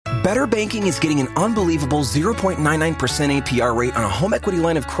Better Banking is getting an unbelievable 0.99% APR rate on a home equity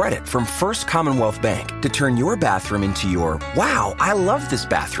line of credit from First Commonwealth Bank to turn your bathroom into your, wow, I love this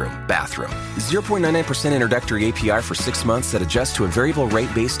bathroom. 0.99% introductory APR for 6 months that adjusts to a variable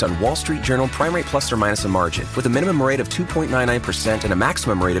rate based on Wall Street Journal prime rate plus or minus a margin, with a minimum rate of 2.99% and a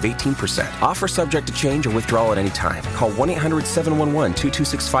maximum rate of 18%. Offer subject to change or withdrawal at any time. Call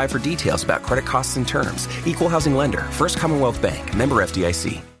 1-800-711-2265 for details about credit costs and terms. Equal housing lender. First Commonwealth Bank. Member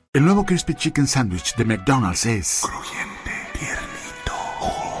FDIC. El nuevo Crispy Chicken Sandwich de McDonald's es... crujiente, tiernito,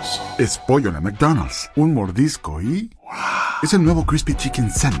 jugoso. Es pollo en la McDonald's. Un mordisco y... ¡wow! Es el nuevo Crispy Chicken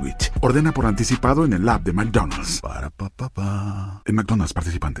Sandwich. Ordena por anticipado en el app de McDonald's. En McDonald's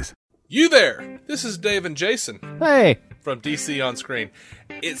participantes. You there! This is Dave and Jason. Hey! From DC On Screen.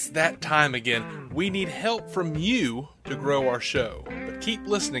 It's that time again. We need help from you to grow our show. But keep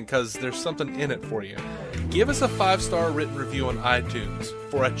listening because there's something in it for you. Give us a 5-star written review on iTunes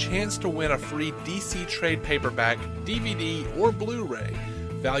for a chance to win a free DC Trade paperback, DVD, or Blu Ray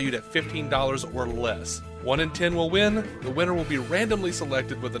valued at $15 or less. 1 in 10 will win. The winner will be randomly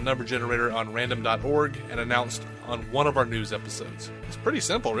selected with a number generator on random.org and announced on one of our news episodes. It's pretty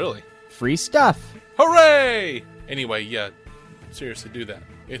simple, really. Free stuff. Hooray! Anyway, yeah, seriously, do that.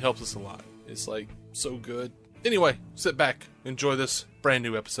 It helps us a lot. It's, like, so good. Anyway, sit back. Enjoy this brand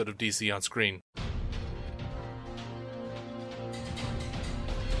new episode of DC On Screen.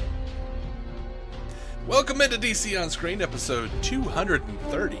 Welcome into DC On Screen, episode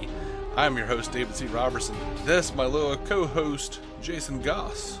 230. I'm your host, David C. Robertson. This, my little co-host, Jason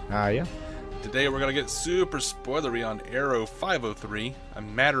Goss. Yeah. Today we're going to get super spoilery on Arrow 503, A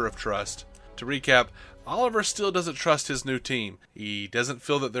Matter of Trust. To recap, Oliver still doesn't trust his new team. He doesn't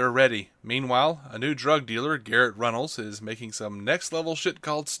feel that they're ready. Meanwhile, a new drug dealer, Garret Runnels, is making some next-level shit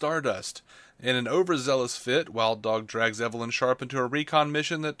called Stardust. In an overzealous fit, Wild Dog drags Evelyn Sharpe into a recon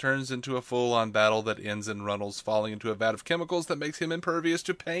mission that turns into a full-on battle that ends in Runnels falling into a vat of chemicals that makes him impervious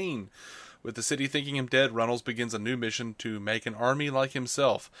to pain. With the city thinking him dead, Runnels begins a new mission to make an army like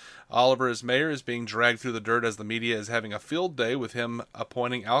himself. Oliver, as mayor, is being dragged through the dirt as the media is having a field day with him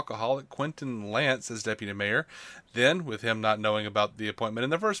appointing alcoholic Quentin Lance as deputy mayor. Then, with him not knowing about the appointment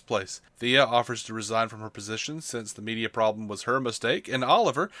in the first place. Thea offers to resign from her position since the media problem was her mistake, and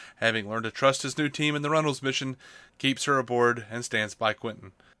Oliver, having learned to trust his new team in the Runnels mission, keeps her aboard and stands by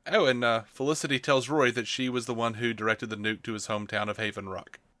Quentin. Oh, and Felicity tells Rory that she was the one who directed the nuke to his hometown of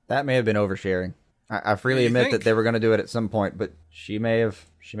Havenrock. That may have been oversharing. I freely admit that they were going to do it at some point, but she may have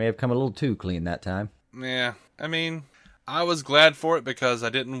come a little too clean that time. Yeah, I mean, I was glad for it because I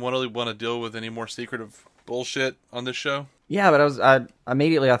didn't really want to deal with any more secretive bullshit on this show. Yeah, but I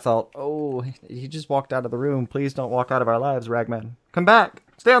immediately thought, oh, he just walked out of the room. Please don't walk out of our lives, Ragman. Come back.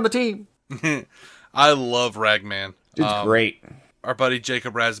 Stay on the team. I love Ragman. Dude's great. Our buddy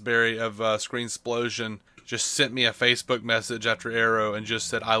Jacob Raspberry of Screensplosion just sent me a Facebook message after Arrow and just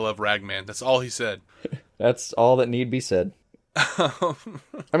said, I love Ragman. That's all he said. That's all that need be said. I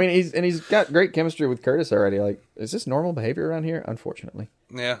mean, he's got great chemistry with Curtis already. Like, is this normal behavior around here? Unfortunately.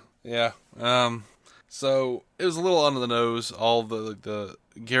 Yeah. So it was a little under the nose. All the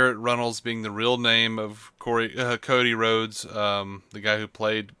Garret Runnels being the real name of Cody Rhodes, the guy who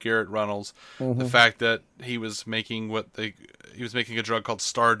played Garret Runnels. Mm-hmm. The fact that he was making a drug called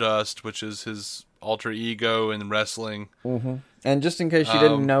Stardust, which is his alter ego in wrestling. Mm-hmm. And just in case you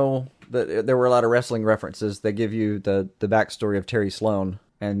didn't know that there were a lot of wrestling references, they give you the backstory of Terry Sloan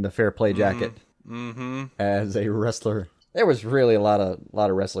and the Fair Play jacket as a wrestler. There was really a lot of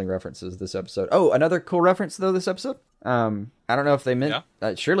wrestling references this episode. Oh, another cool reference though this episode. I don't know if they meant.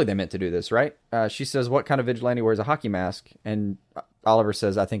 Yeah. Surely they meant to do this, right? She says, "What kind of vigilante wears a hockey mask?" And Oliver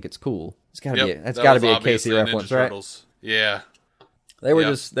says, "I think it's cool." It's got to be a Casey reference, right? Turtles. Yeah. They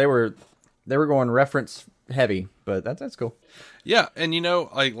were they were going reference heavy, but that's cool. Yeah, and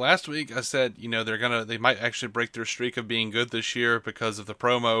like last week I said, they might actually break their streak of being good this year because of the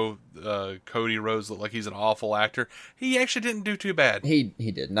promo. Cody Rhodes looked like he's an awful actor. He actually didn't do too bad. He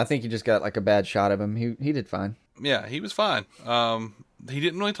didn't. I think he just got like a bad shot of him. He did fine. Yeah, he was fine. He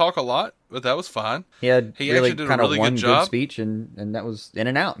didn't really talk a lot, but that was fine. He actually did a really good job. Good speech, and that was in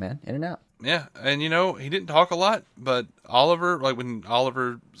and out, man, in and out. Yeah, and he didn't talk a lot, but Oliver, like when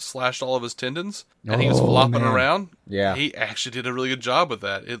Oliver slashed all of his tendons and he was flopping around, yeah, he actually did a really good job with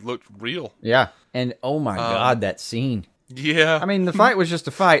that. It looked real. Yeah, and oh my god, that scene. Yeah. I mean, the fight was just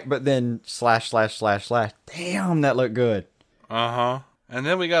a fight, but then slash. Damn, that looked good. Uh-huh. And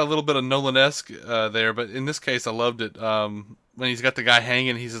then we got a little bit of Nolan-esque there, but in this case, I loved it. When he's got the guy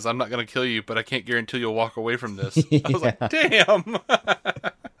hanging, he says, "I'm not going to kill you, but I can't guarantee you'll walk away from this." Yeah. I was like, damn.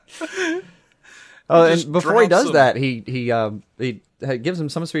 Oh, and before he does that, he gives him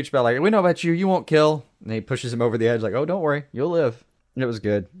some speech about, like, we know about you, you won't kill. And he pushes him over the edge, like, oh, don't worry, you'll live. And it was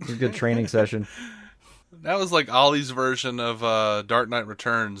good. It was a good training session. That was like Ollie's version of Dark Knight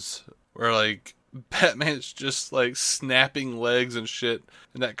Returns, where, like, Batman's just, like, snapping legs and shit,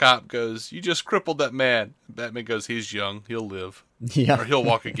 and that cop goes, you just crippled that man. Batman goes, he's young, he'll live. Yeah. Or he'll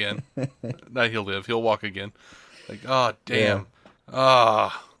walk again. Not he'll live, he'll walk again. Like, oh, damn.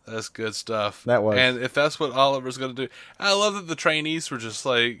 Ah, that's good stuff. That was. And if that's what Oliver's going to do, I love that the trainees were just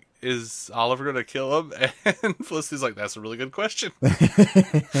like, is Oliver going to kill him? And Felicity's like, that's a really good question.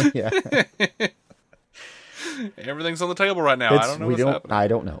 Yeah. Everything's on the table right now. I don't know what's happening.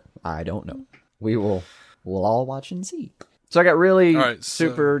 I don't know. We'll all watch and see. So I got really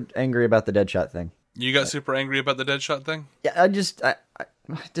super angry about the Deadshot thing. You got super angry about the Deadshot thing? Yeah, I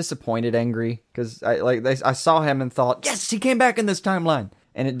disappointed angry because I saw him and thought, yes, he came back in this timeline,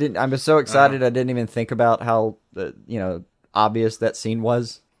 and it didn't. I was so excited I didn't even think about how obvious that scene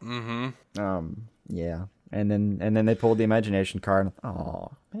was. Mm-hmm. Yeah, and then they pulled the imagination card.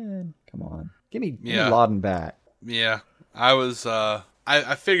 Oh man, come on, give me Laden back. Yeah, I was.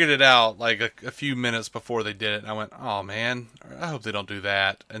 I figured it out like a few minutes before they did it, and I went, oh man, I hope they don't do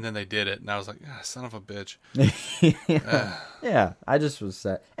that. And then they did it, and I was like, son of a bitch. Yeah, I just was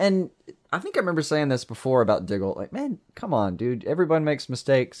sad. And I think I remember saying this before about Diggle. Like, man, come on, dude. Everyone makes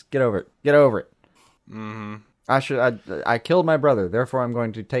mistakes. Get over it. Get over it. Mm-hmm. I killed my brother, therefore I'm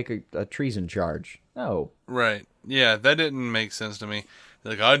going to take a treason charge. No. Right. Yeah, that didn't make sense to me.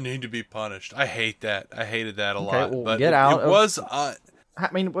 Like, I need to be punished. I hate that. I hated that a lot. Well, but get out. It was... I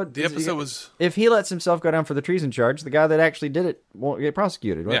mean, what the episode was? If he lets himself go down for the treason charge, the guy that actually did it won't get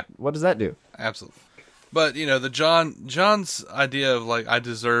prosecuted. What does that do? Absolutely. But the John's idea of like I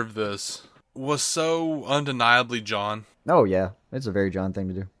deserve this was so undeniably John. Oh yeah, it's a very John thing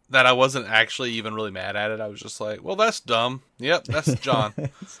to do. That I wasn't actually even really mad at it. I was just like, well, that's dumb. Yep, that's John.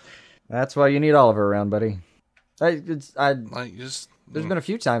 That's why you need Oliver around, buddy. There's been a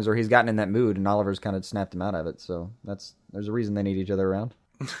few times where he's gotten in that mood and Oliver's kind of snapped him out of it. So there's a reason they need each other around.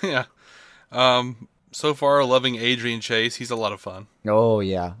 Yeah. So far, loving Adrian Chase. He's a lot of fun. Oh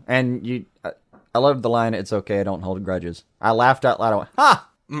yeah, and I loved the line, "It's okay, I don't hold grudges." I laughed out loud. I went, "Ha!"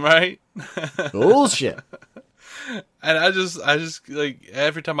 Right? Bullshit. And I just like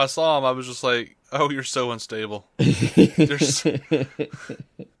every time I saw him, I was just like, "Oh, you're so unstable." He's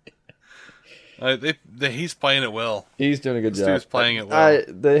playing it well. He's doing a good job. He's playing it well.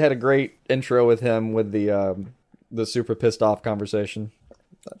 They had a great intro with him with the super pissed off conversation.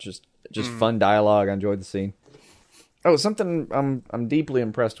 Just fun dialogue. I enjoyed the scene. Oh, something I'm deeply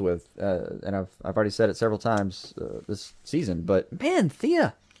impressed with, and I've already said it several times this season. But man,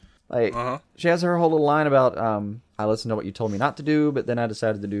 Thea, she has her whole little line about I listened to what you told me not to do, but then I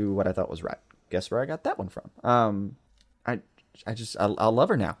decided to do what I thought was right. Guess where I got that one from? I love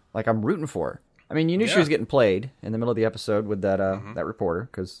her now. Like, I'm rooting for her. I mean, you knew she was getting played in the middle of the episode with that that reporter,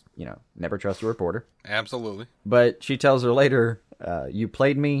 because, never trust a reporter. Absolutely. But she tells her later, you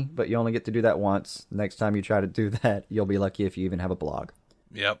played me, but you only get to do that once. Next time you try to do that, you'll be lucky if you even have a blog.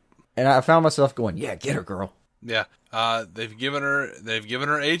 Yep. And I found myself going, yeah, get her, girl. Yeah. They've given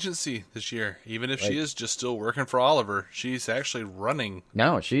her agency this year. Even if she is just still working for Oliver, she's actually running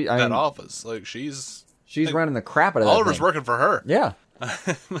that office. Like, she's running the crap out of that Oliver's thing. working for her. Yeah.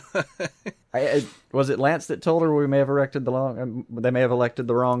 Was it Lance that told her we may have elected the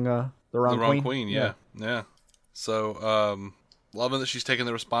wrong queen? Yeah. So, loving that she's taking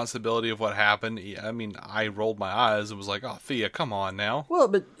the responsibility of what happened. I mean, I rolled my eyes and was like, "Oh, Thea, come on now." Well,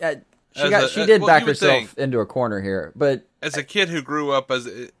 but she did back herself into a corner here. But as a kid who grew up as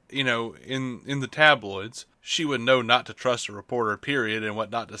in the tabloids, she would know not to trust a reporter, period, and what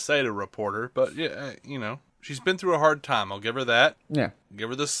not to say to a reporter. But yeah, she's been through a hard time. I'll give her that. Yeah. Give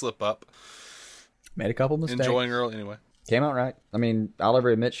her this slip up. Made a couple mistakes. Enjoying her anyway. Came out right. I mean, Oliver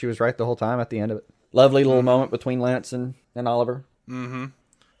admits she was right the whole time at the end of it. Lovely little moment between Lance and Oliver. Mm-hmm.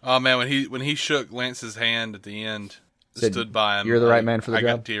 Oh man, when he shook Lance's hand at the end, stood by him. You're the right man for the job.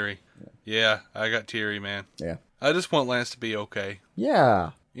 I got teary. Yeah, I got teary, man. Yeah. I just want Lance to be okay.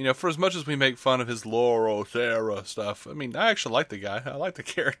 Yeah. For as much as we make fun of his Laurel Sarah stuff, I mean, I actually like the guy. I like the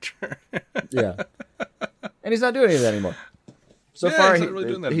character. Yeah. And he's not doing any of that anymore. So far,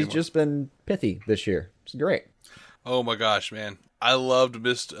 he's just been pithy this year. It's great. Oh my gosh, man! I loved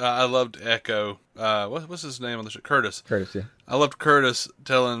Echo. What's his name on the show? Curtis. Curtis, yeah. I loved Curtis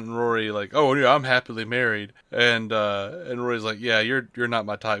telling Rory like, "Oh yeah, I'm happily married," and Rory's like, "Yeah, you're not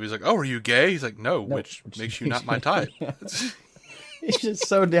my type." He's like, "Oh, are you gay?" He's like, "No, which makes you not my type." He's just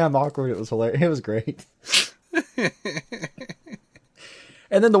so damn awkward. It was hilarious. It was great.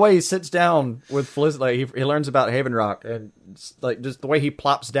 And then the way he sits down with Felicity, like he learns about Havenrock, and like just the way he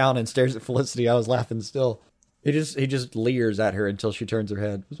plops down and stares at Felicity, I was laughing still. He just leers at her until she turns her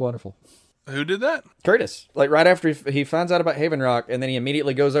head. It was wonderful. Who did that? Curtis. Like right after he finds out about Havenrock, and then he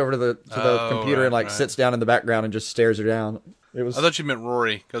immediately goes over to the computer and sits down in the background and just stares her down. It was. I thought you meant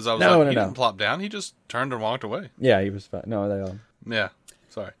Rory because I was he didn't plop down. He just turned and walked away. Yeah, he was fine. No, they all. Yeah.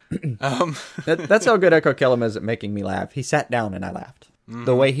 Sorry. That's how good Echo Kellum is at making me laugh. He sat down and I laughed. Mm-hmm.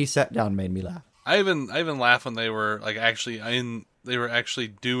 The way he sat down made me laugh. I even laughed when they were like they were actually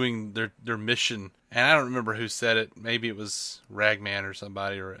doing their mission, and I don't remember who said it. Maybe it was Ragman or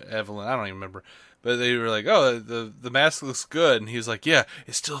somebody or Evelyn. I don't even remember. But they were like, "Oh, the mask looks good," and he was like, "Yeah,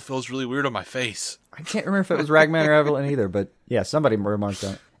 it still feels really weird on my face." I can't remember if it was Ragman or Evelyn either, but yeah, somebody remarked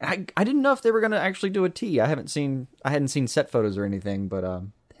on it. I didn't know if they were going to actually do a T. I hadn't seen set photos or anything, but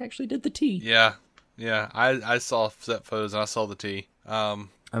they actually did the T. Yeah. I saw set photos and I saw the T. I'm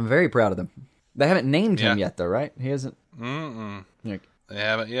very proud of them. They haven't named him yet, though, right? He hasn't. They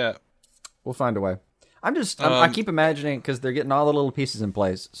haven't yet. We'll find a way. I keep imagining, because they're getting all the little pieces in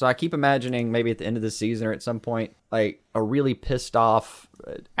place, so I keep imagining maybe at the end of the season or at some point, like a really pissed off,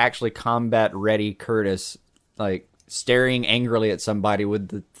 actually combat-ready Curtis, like staring angrily at somebody with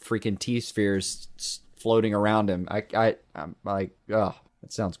the freaking T-spheres floating around him. I'm like, oh,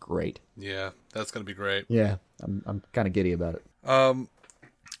 that sounds great. Yeah, that's going to be great. Yeah, I'm kind of giddy about it.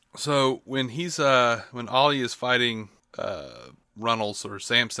 So when when Ollie is fighting Runnels or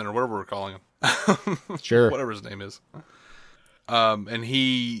Samson or whatever we're calling him, sure, whatever his name is, and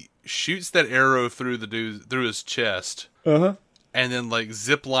he shoots that arrow through his chest, and then like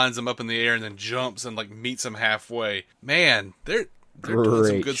zip lines him up in the air and then jumps and like meets him halfway. Man, they're doing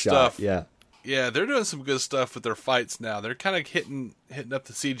some good stuff. Yeah, they're doing some good stuff with their fights now. They're kind of hitting up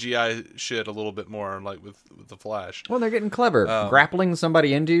the CGI shit a little bit more, like with the Flash. Well, they're getting clever, grappling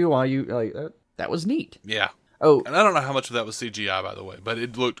somebody into you while you like that was neat. Yeah. Oh, and I don't know how much of that was CGI, by the way, but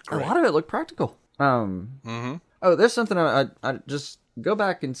it looked great. A lot of it looked practical. Oh, there's something I just go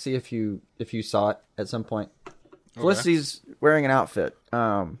back and see if you saw it at some point. Okay. Felicity's wearing an outfit.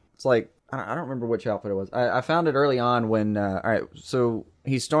 It's like I don't remember which outfit it was. I found it early on when. All right, so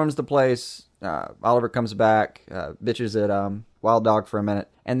he storms the place. Oliver comes back, bitches at Wild Dog for a minute,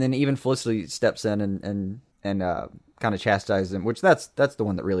 and then even Felicity steps in and kind of chastises him. Which that's the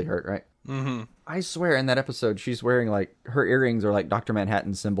one that really hurt, right? Mm-hmm. I swear in that episode she's wearing like her earrings are like Dr.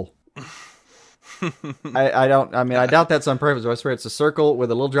 Manhattan's symbol. I doubt that's on purpose, but I swear it's a circle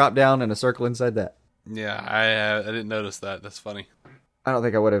with a little drop down and a circle inside that. Yeah, I didn't notice that. That's funny. I don't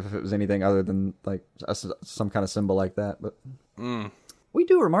think I would have if it was anything other than like some kind of symbol like that. But we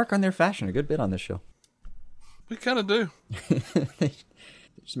do remark on their fashion a good bit on this show. We kind of do. They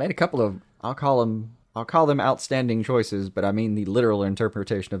just made a couple of I'll call them outstanding choices, but I mean the literal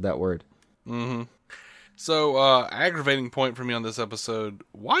interpretation of that word. Mm-hmm. So, aggravating point for me on this episode,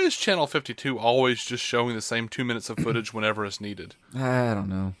 why is Channel 52 always just showing the same 2 minutes of footage whenever it's needed? I don't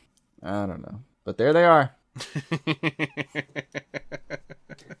know. But there they are.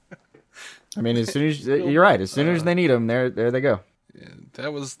 I mean, as soon as you're right, as soon as they need them, there they go. Yeah,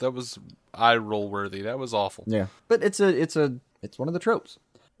 that was eye roll worthy. That was awful. Yeah, but it's one of the tropes.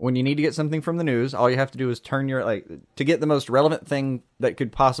 When you need to get something from the news, all you have to do is turn to get the most relevant thing that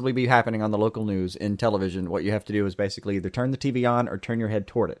could possibly be happening on the local news in television, what you have to do is basically either turn the TV on or turn your head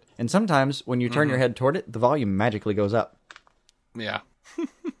toward it. And sometimes when you turn your head toward it, the volume magically goes up. Yeah.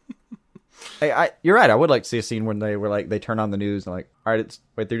 Hey, you're right. I would like to see a scene when they turn on the news and like, all right,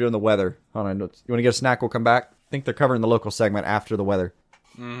 they're doing the weather. Hold on. You want to get a snack? We'll come back. I think they're covering the local segment after the weather.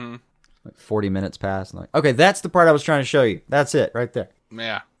 Mm-hmm. Like 40 minutes pass. And like, okay, that's the part I was trying to show you. That's it right there.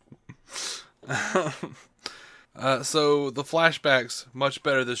 Yeah. So the flashbacks much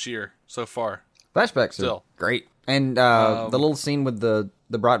better this year so far. Flashbacks still great, and the little scene with the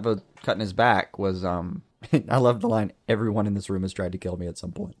Bratva cutting his back was I love the line. Everyone in this room has tried to kill me at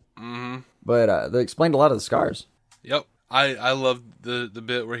some point. Mm-hmm. But they explained a lot of the scars. Yep, I love the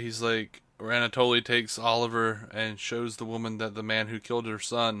bit where he's like, where Anatoly takes Oliver and shows the woman that the man who killed her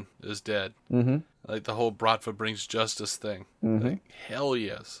son is dead. Mm-hmm. Like the whole Bratva brings justice thing. Mm-hmm. Like, hell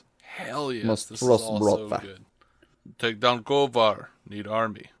yes. This is all so good. Take down Kovar, need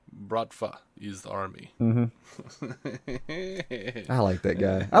army. Bratva is the army. Mm-hmm. I like that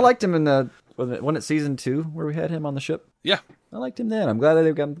guy. I liked him in wasn't it season 2 where we had him on the ship? Yeah. I liked him then. I'm glad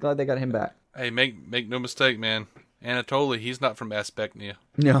they got him back. Hey, make no mistake, man. Anatoly, he's not from Aspecnia.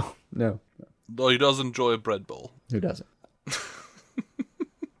 No. Though he does enjoy a bread bowl. Who doesn't?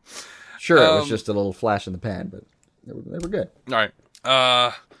 Sure, it was just a little flash in the pan, but they were good. All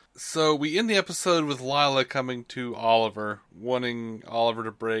right. So we end the episode with Lila coming to Oliver, wanting Oliver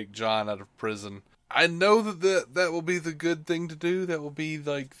to break John out of prison. I know that will be the good thing to do. That will be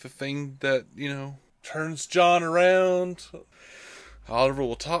like the thing that, turns John around. Oliver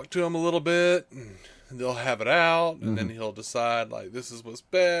will talk to him a little bit, and they'll have it out, and then he'll decide, like, this is what's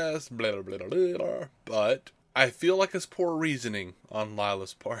best, blah, blah, blah, blah, blah. But I feel like it's poor reasoning on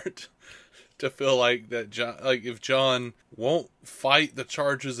Lila's part to feel like that John, like, if John won't fight the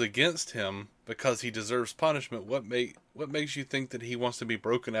charges against him because he deserves punishment, what makes you think that he wants to be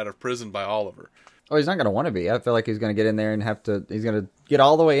broken out of prison by Oliver? Oh, he's not going to want to be. I feel like he's going to get in there and he's going to get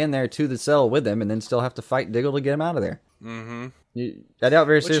all the way in there to the cell with him and then still have to fight Diggle to get him out of there. Mm-hmm. I doubt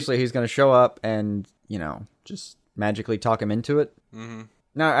very seriously he's going to show up and, just magically talk him into it. Mm-hmm.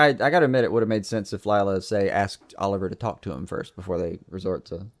 Now, I got to admit, it would have made sense if Lila, say, asked Oliver to talk to him first before they resort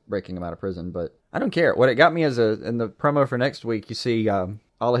to breaking him out of prison, but I don't care. What it got me is in the promo for next week, you see all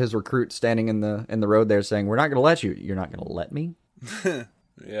of his recruits standing in the road there saying, "We're not going to let you." You're not going to let me?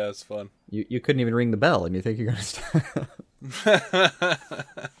 Yeah, it's fun. You couldn't even ring the bell, and you think you're going to stop.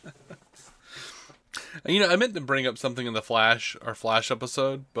 I meant to bring up something in our Flash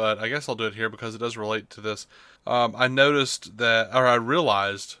episode, but I guess I'll do it here because it does relate to this. I noticed I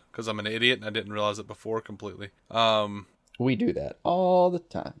realized, because I'm an idiot and I didn't realize it before completely. We do that all the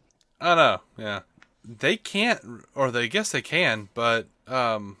time. I know, yeah. They can't, or they guess they can, but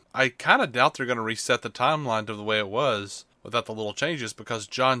I kind of doubt they're going to reset the timeline to the way it was without the little changes, because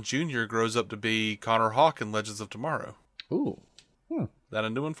John Jr. grows up to be Connor Hawke in Legends of Tomorrow. Ooh. That a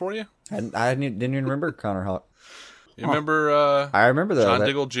new one for you? I didn't even remember Connor Hawke. You remember? I remember though. John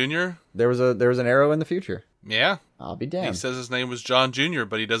Diggle Jr. There was an arrow in the future. Yeah. I'll be damned. He says his name was John Jr.,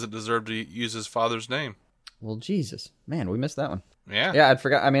 but he doesn't deserve to use his father's name. Well, Jesus, man, we missed that one. Yeah. Yeah, I'd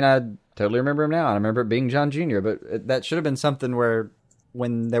forgot. I mean, I totally remember him now. I remember it being John Jr., but that should have been something where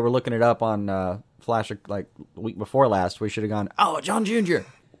when they were looking it up on Flash, like the week before last, we should have gone, "Oh, John Jr."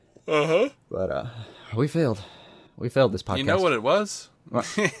 Uh huh. But we failed. We failed this podcast. You know what it was?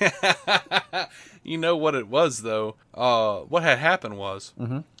 You know what it was, though? What had happened was,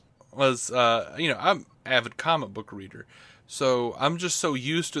 I'm an avid comic book reader. So I'm just so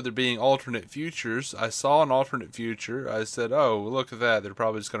used to there being alternate futures. I saw an alternate future. I said, oh, look at that. They're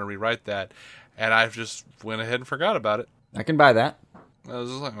probably just going to rewrite that. And I just went ahead and forgot about it. I can buy that. I was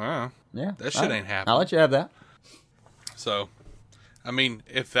just like, oh, yeah, that shit ain't happening. I'll let you have that. So, I mean,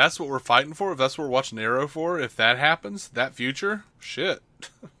 if that's what we're fighting for, if that's what we're watching Arrow for, if that happens, that future, shit,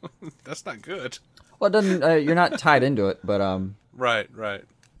 that's not good. Well, it doesn't. You're not tied into it, but Right.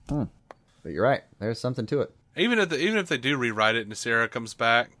 But you're right. There's something to it. Even if they do rewrite it and Sarah comes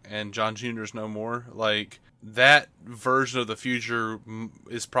back and John Jr.'s no more, like that version of the future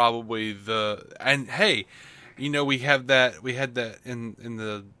is probably and hey, we had that in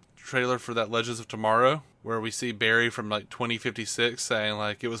the trailer for that Legends of Tomorrow, where we see Barry from like 2056 saying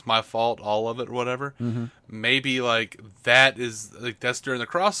like it was my fault, all of it or whatever. Mm-hmm. Maybe like that is like that's during the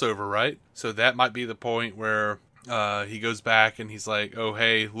crossover, right? So that might be the point where he goes back and he's like, oh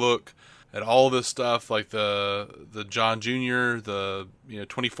hey, look at all this stuff, like the John Jr., the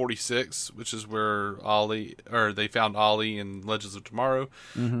 2046, which is where they found Ollie in Legends of Tomorrow.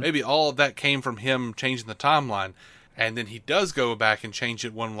 Mm-hmm. Maybe all of that came from him changing the timeline. And then he does go back and change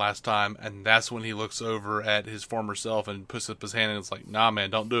it one last time, and that's when he looks over at his former self and puts up his hand and it's like, nah,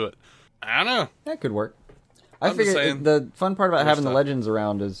 man, don't do it. I don't know. That could work. I figure the fun part about having the Legends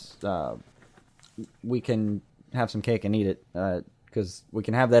around is we can have some cake and eat it, because we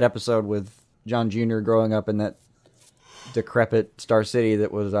can have that episode with John Jr. growing up in that decrepit Star City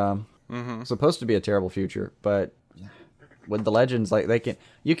that was supposed to be a terrible future, but with the Legends, like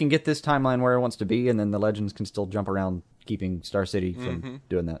you can get this timeline where it wants to be, and then the Legends can still jump around, keeping Star City from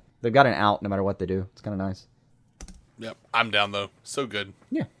doing that. They've got an out no matter what they do. It's kind of nice. Yep, I'm down though. So good.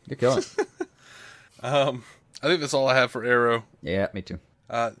 Yeah, you're killing it. I think that's all I have for Arrow. Yeah, me too.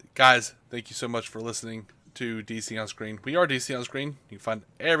 Guys, thank you so much for listening to DC On Screen. We are DC On Screen. You can find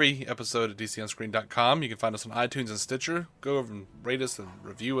every episode at DCOnScreen.com. You can find us on iTunes and Stitcher. Go over and rate us and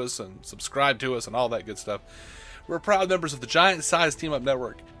review us and subscribe to us and all that good stuff. We're proud members of the Giant Size Team Up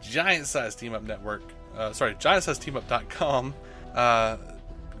Network. Giant Size Team Up Network. GiantSizeTeamUp.com.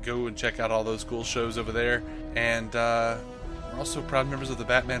 Go and check out all those cool shows over there. And we're also proud members of the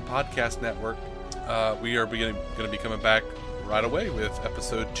Batman Podcast Network. We are going to be coming back right away with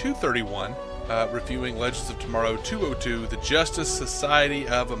episode 231, reviewing Legends of Tomorrow 202, The Justice Society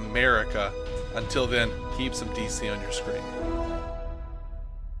of America. Until then, keep some DC on your screen.